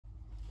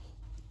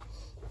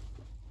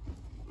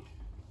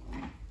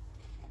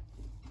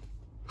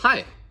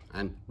Hi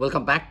and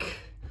welcome back.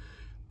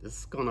 This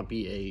is gonna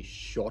be a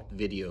short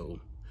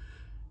video.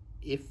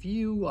 If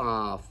you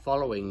are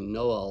following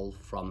Noel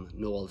from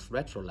Noel's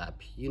Retro Lab,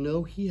 you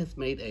know he has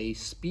made a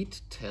speed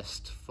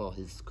test for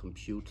his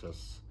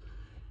computers.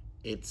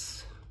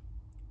 It's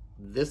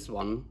this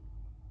one,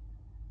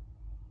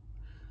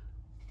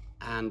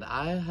 and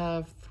I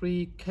have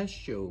three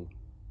CASIO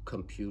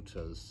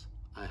computers.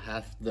 I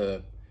have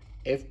the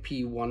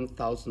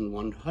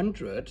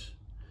FP-1100,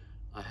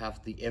 I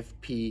have the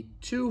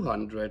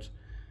FP-200,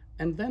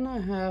 and then I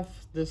have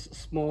this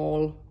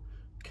small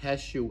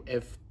CASIO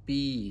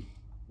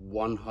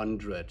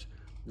FP-100.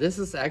 This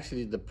is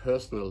actually the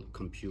personal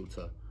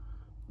computer,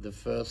 the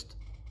first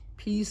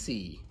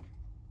PC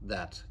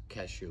that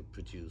CASIO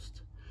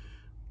produced.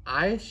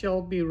 I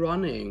shall be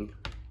running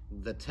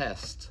the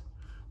test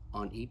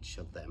on each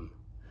of them,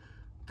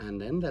 and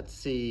then let's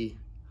see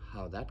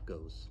how that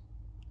goes.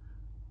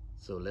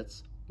 So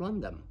let's run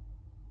them.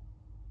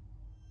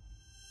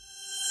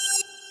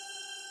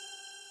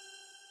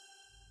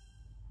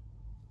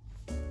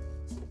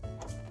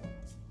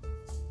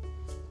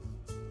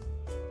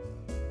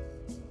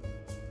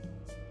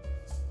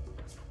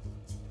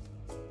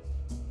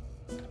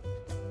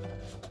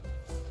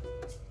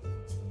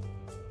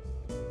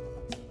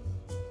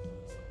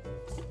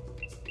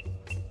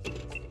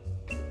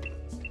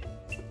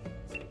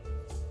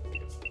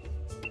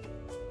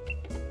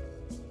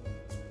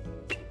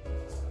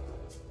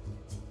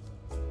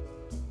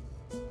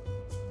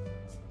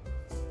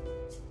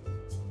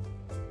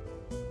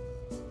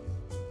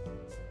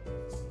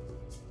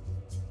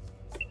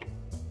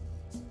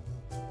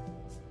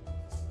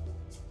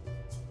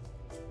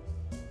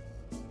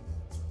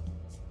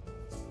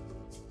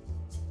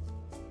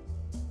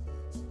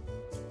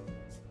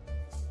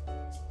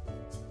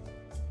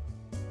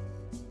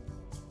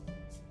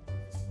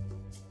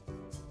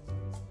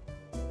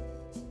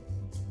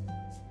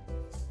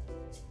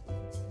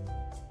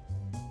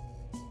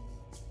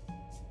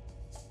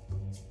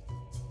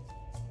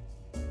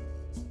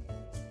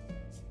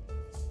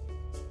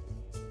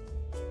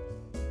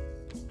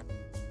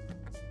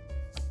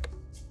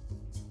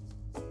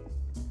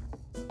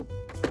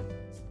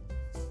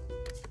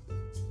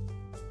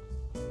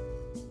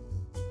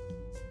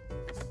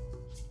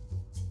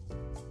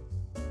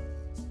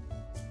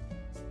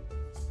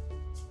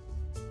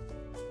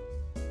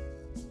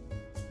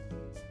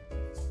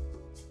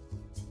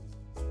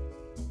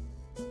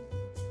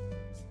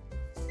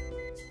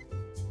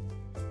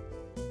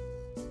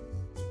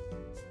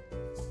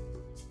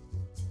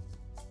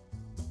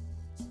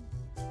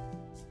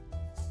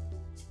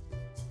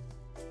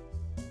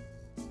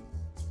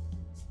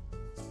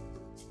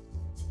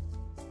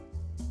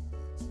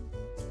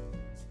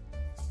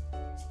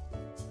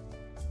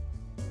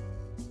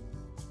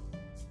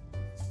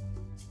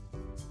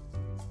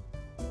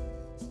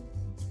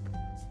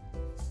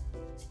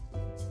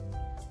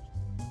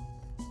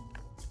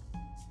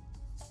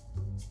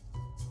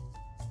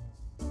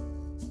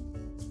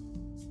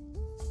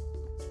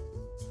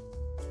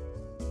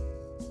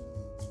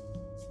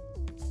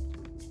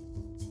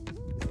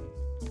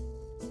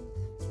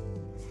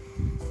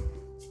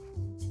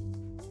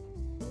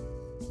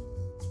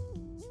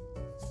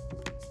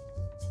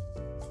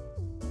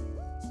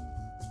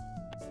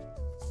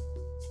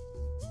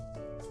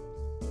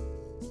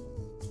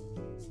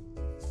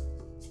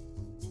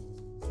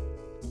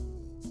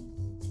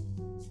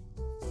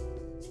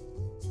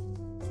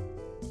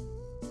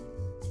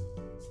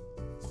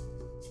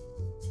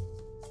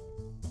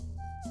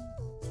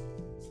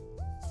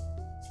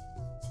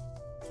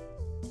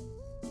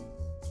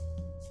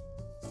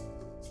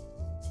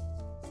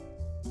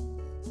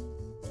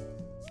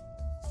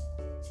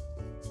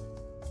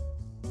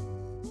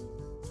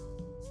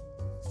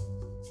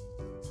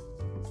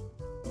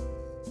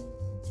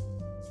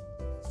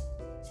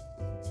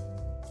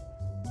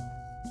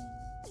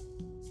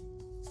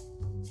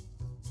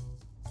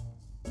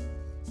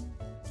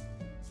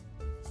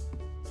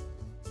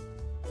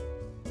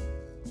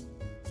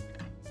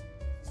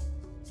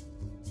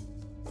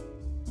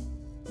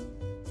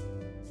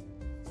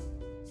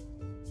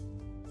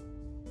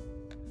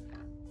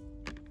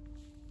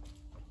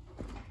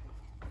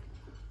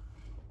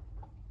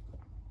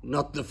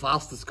 Not the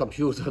fastest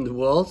computer in the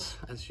world,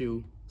 as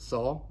you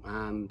saw,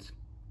 and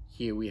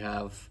here we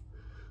have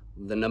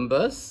the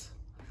numbers.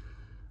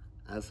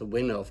 As a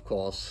winner, of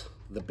course,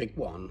 the big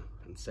one,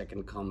 and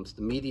second comes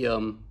the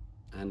medium,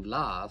 and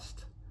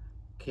last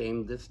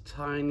came this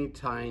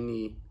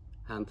tiny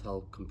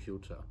handheld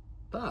computer.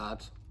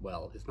 But,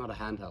 well, it's not a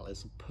handheld,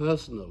 it's a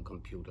personal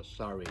computer,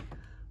 sorry,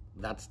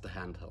 that's the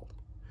handheld.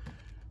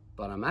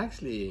 But I'm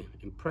actually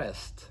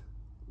impressed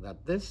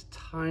that this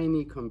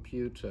tiny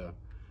computer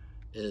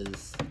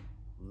is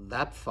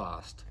that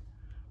fast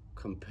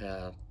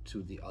compared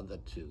to the other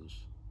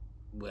twos.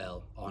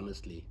 Well,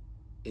 honestly,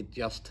 it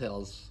just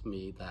tells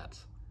me that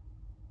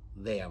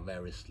they are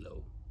very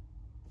slow.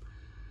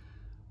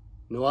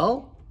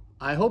 Noel,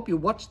 I hope you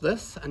watch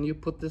this and you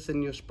put this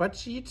in your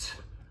spreadsheet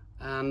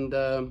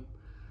and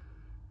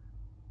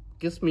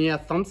gives me a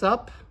thumbs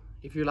up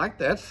if you like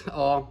that,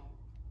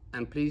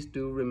 and please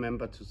do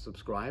remember to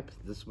subscribe.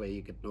 This way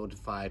you get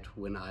notified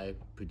when I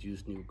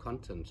produce new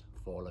content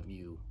for all of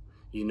you.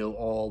 You know,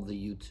 all the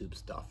YouTube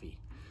stuffy.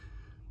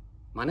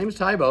 My name is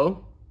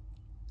Tybo,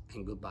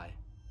 and goodbye.